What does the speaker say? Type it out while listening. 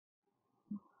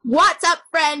What's up,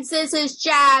 friends? This is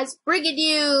Jazz bringing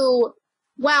you,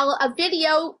 a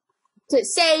video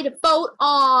to vote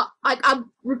on.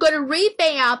 We're going to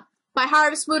revamp my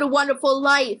Harvest Moon a Wonderful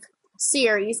Life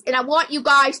series, and I want you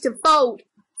guys to vote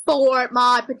for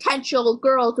my potential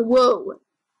girl to woo.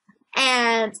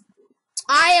 And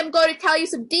I am going to tell you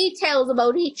some details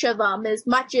about each of them as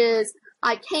much as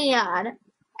I can,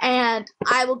 and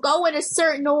I will go in a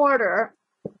certain order.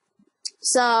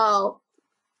 So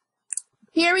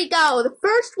here we go. The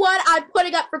first one I'm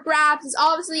putting up for grabs is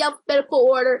obviously alphabetical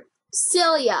order,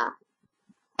 Celia.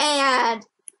 And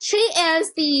she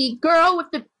is the girl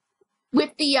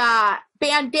with the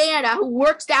bandana who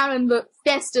works down in the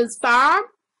Vesta's farm.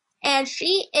 And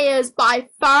she is by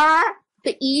far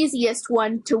the easiest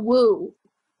one to woo.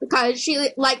 Because she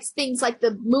likes things like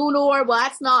the moon orb. Well,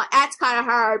 that's kind of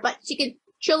hard. But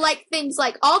she'll like things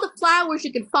like all the flowers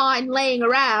you can find laying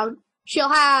around. She'll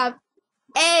have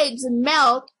eggs and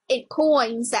milk and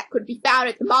coins that could be found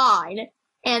at the mine.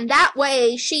 And that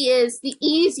way she is the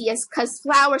easiest because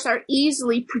flowers are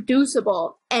easily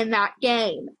producible in that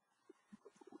game.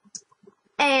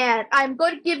 And I'm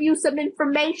going to give you some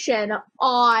information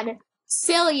on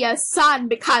Celia's son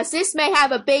because this may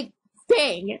have a big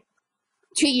thing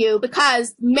to you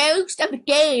because most of the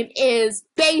game is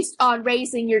based on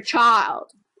raising your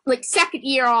child. Like second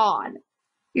year on,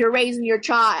 you're raising your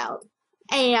child.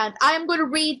 And I'm going to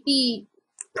read the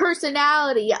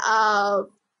personality of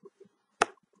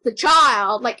the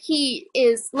child. Like, he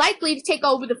is likely to take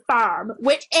over the farm,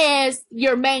 which is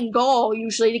your main goal,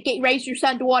 usually, to raise your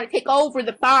son to want to take over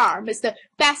the farm. It's the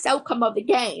best outcome of the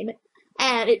game.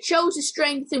 And it shows his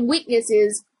strengths and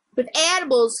weaknesses. With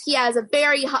animals,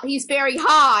 he's very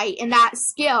high in that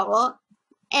skill.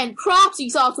 And crops,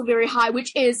 he's also very high,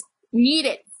 which is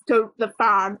needed to the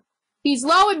farm. He's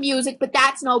low in music, but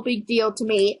that's no big deal to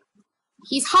me.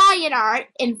 He's high in art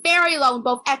and very low in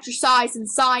both exercise and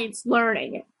science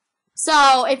learning.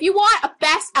 So, if you want a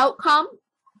best outcome,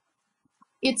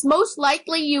 it's most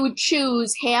likely you would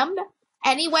choose him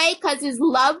anyway, because his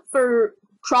love for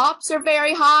crops are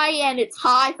very high, and it's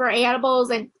high for animals,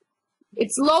 and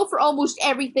it's low for almost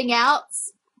everything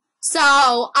else.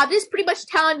 So, I'm just pretty much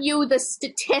telling you the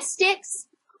statistics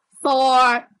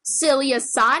for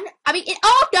Celia's son. I mean, it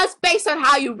all does based on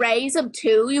how you raise him,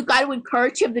 too. You got to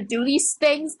encourage him to do these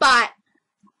things, but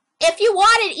if you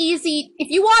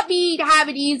want me to have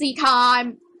an easy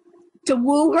time to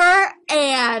woo her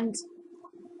and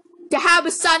to have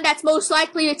a son that's most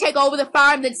likely to take over the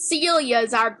farm, then Celia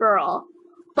is our girl.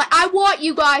 But I want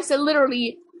you guys to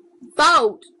literally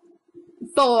vote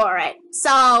for it.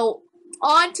 So,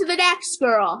 on to the next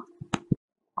girl.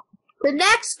 The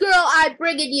next girl I'm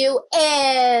bringing you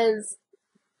is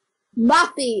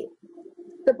Muffy,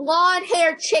 the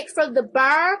blonde-haired chick from the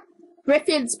bar,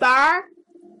 Griffin's Bar.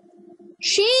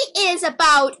 She is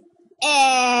about,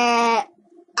 I'll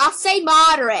say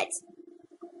moderate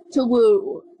to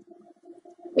woo,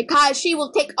 because she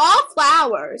will take all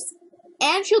flowers,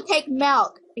 and she'll take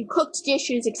milk and cooked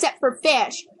dishes except for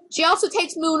fish. She also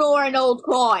takes moon ore and old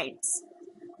coins.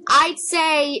 I'd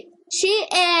say she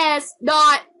is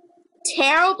not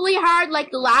terribly hard like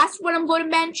the last one I'm going to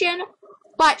mention,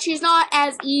 but she's not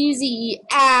as easy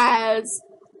as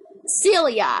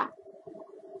Celia.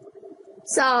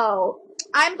 So,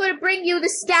 I'm going to bring you the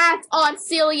stats on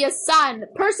Celia's son. The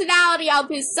personality of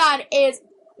his son is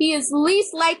he is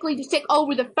least likely to take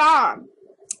over the farm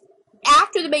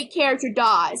after the main character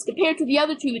dies. Compared to the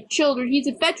other two children, he's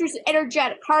adventurous and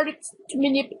energetic, hardest to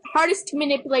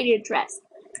manipulate interest.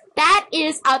 That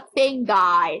is a thing,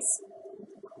 guys.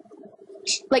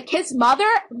 Like, his mother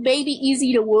may be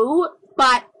easy to woo,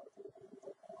 but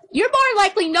you're more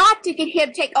likely not to get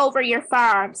him take over your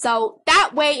farm. So,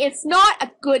 that way, it's not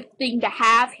a good thing to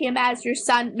have him as your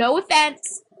son. No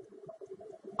offense.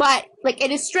 But, like,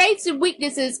 and his strengths and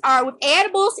weaknesses are with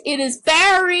animals, it is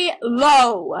very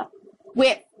low.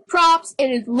 With crops, it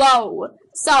is low.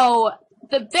 So,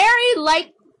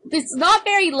 it's not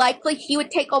very likely he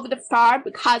would take over the farm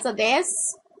because of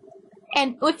this.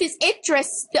 And with his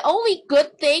interests, the only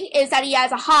good thing is that he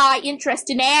has a high interest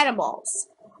in animals.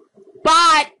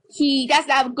 But he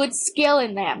doesn't have a good skill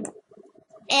in them.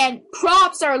 And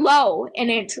crops are low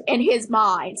in his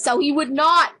mind. So he would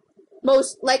not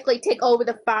most likely take over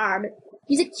the farm.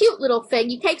 He's a cute little thing.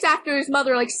 He takes after his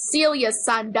mother like Celia's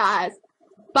son does.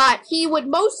 But he would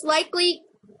most likely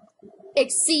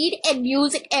exceed in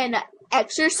music and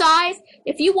exercise.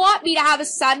 If you want me to have a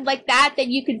son like that, then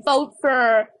you can vote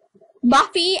for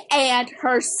Muffy and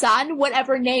her son,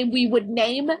 whatever name we would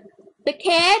name the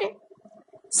kid.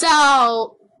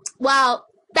 So, well,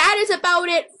 that is about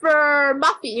it for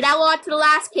Muffy. Now on to the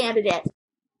last candidate.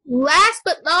 last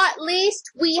but not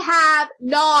least, we have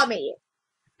Nami.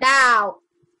 Now,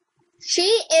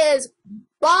 she is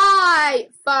by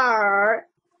far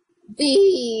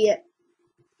the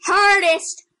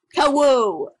hardest to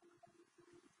woo,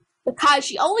 because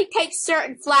she only takes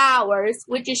certain flowers,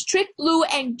 which is Trick Blue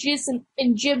and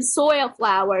Jim Soil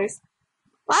flowers.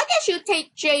 Well, I guess she would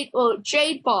take Jade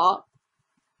Ball.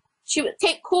 She would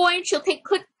take coins, she'll take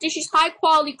Click Dishes, high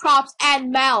quality crops,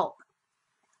 and milk.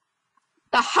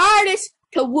 The hardest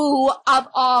to woo of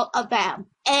all of them.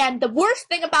 And the worst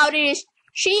thing about it is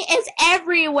she is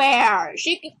everywhere.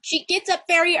 She gets up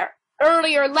very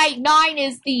early or late. 9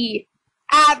 is the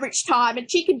average time, and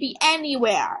she can be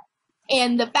anywhere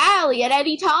in the valley at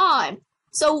any time.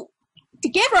 So to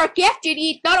give her a gift, you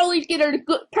need not only to get her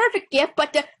the perfect gift,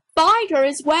 but to find her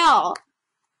as well.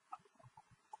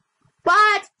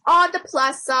 But on the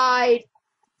plus side,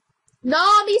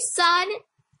 Nami's son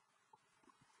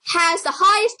has the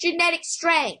highest genetic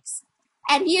strengths,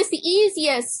 and he is the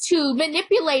easiest to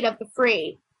manipulate of the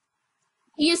three.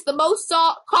 He is the most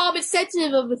calm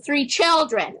sensitive of the 3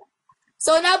 children.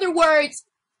 So in other words,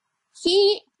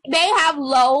 he may have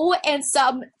low and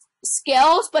some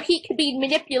skills, but he can be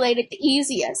manipulated the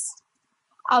easiest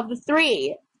of the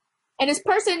 3. And his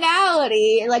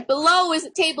personality, like below is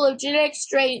a table of genetic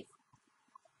strength.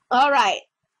 Alright.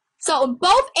 So in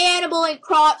both animal and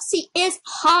crops, he is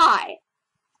high.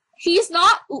 He's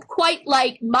not quite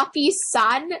like Muffy's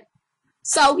son,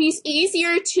 so he's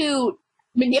easier to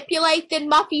manipulate than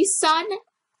Muffy's son,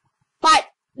 but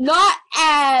not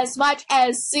as much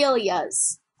as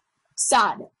Celia's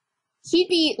son. He'd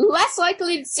be less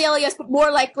likely than Celia's, but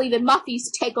more likely than Muffy's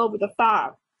to take over the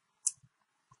farm.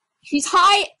 He's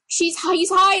high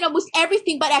in almost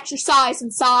everything but exercise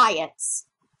and science.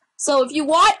 So if you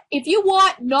want a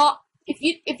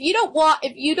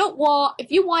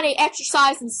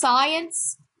exercise in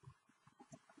science,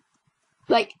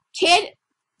 like kid,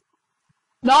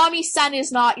 Nami's son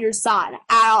is not your son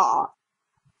at all.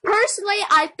 Personally,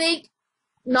 I think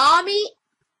Nami,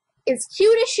 as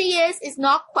cute as she is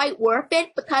not quite worth it,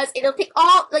 because it'll take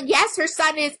all, like, yes, her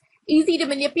son is easy to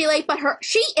manipulate, but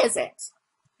she isn't.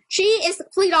 She is the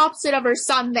complete opposite of her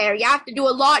son there. You have to do a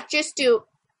lot just to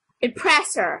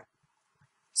impress her.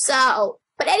 So,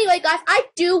 but anyway, guys, I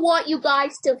do want you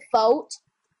guys to vote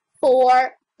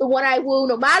for the one I woo.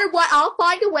 No matter what, I'll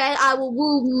find a way. I will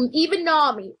woo even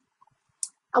Nami.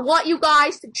 I want you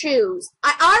guys to choose.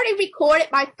 I already recorded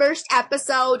my first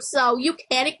episode, so you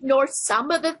can ignore some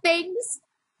of the things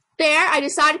there. I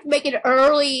decided to make an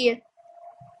early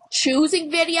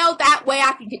choosing video. That way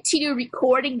I can continue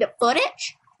recording the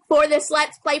footage for this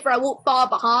Let's Play, for I won't fall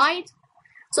behind.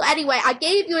 So anyway, I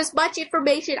gave you as much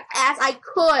information as I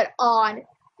could on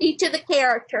each of the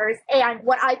characters and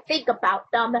what I think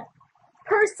about them.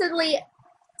 Personally,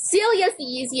 Celia's the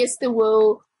easiest to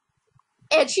woo,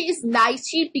 and she's nice.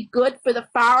 She'd be good for the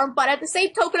farm, but at the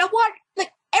same token,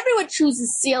 everyone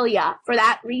chooses Celia for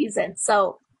that reason.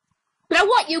 So, but I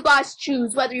want you guys to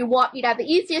choose whether you want me to have the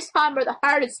easiest time or the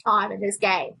hardest time in this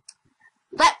game.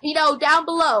 Let me know down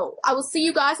below. I will see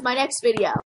you guys in my next video.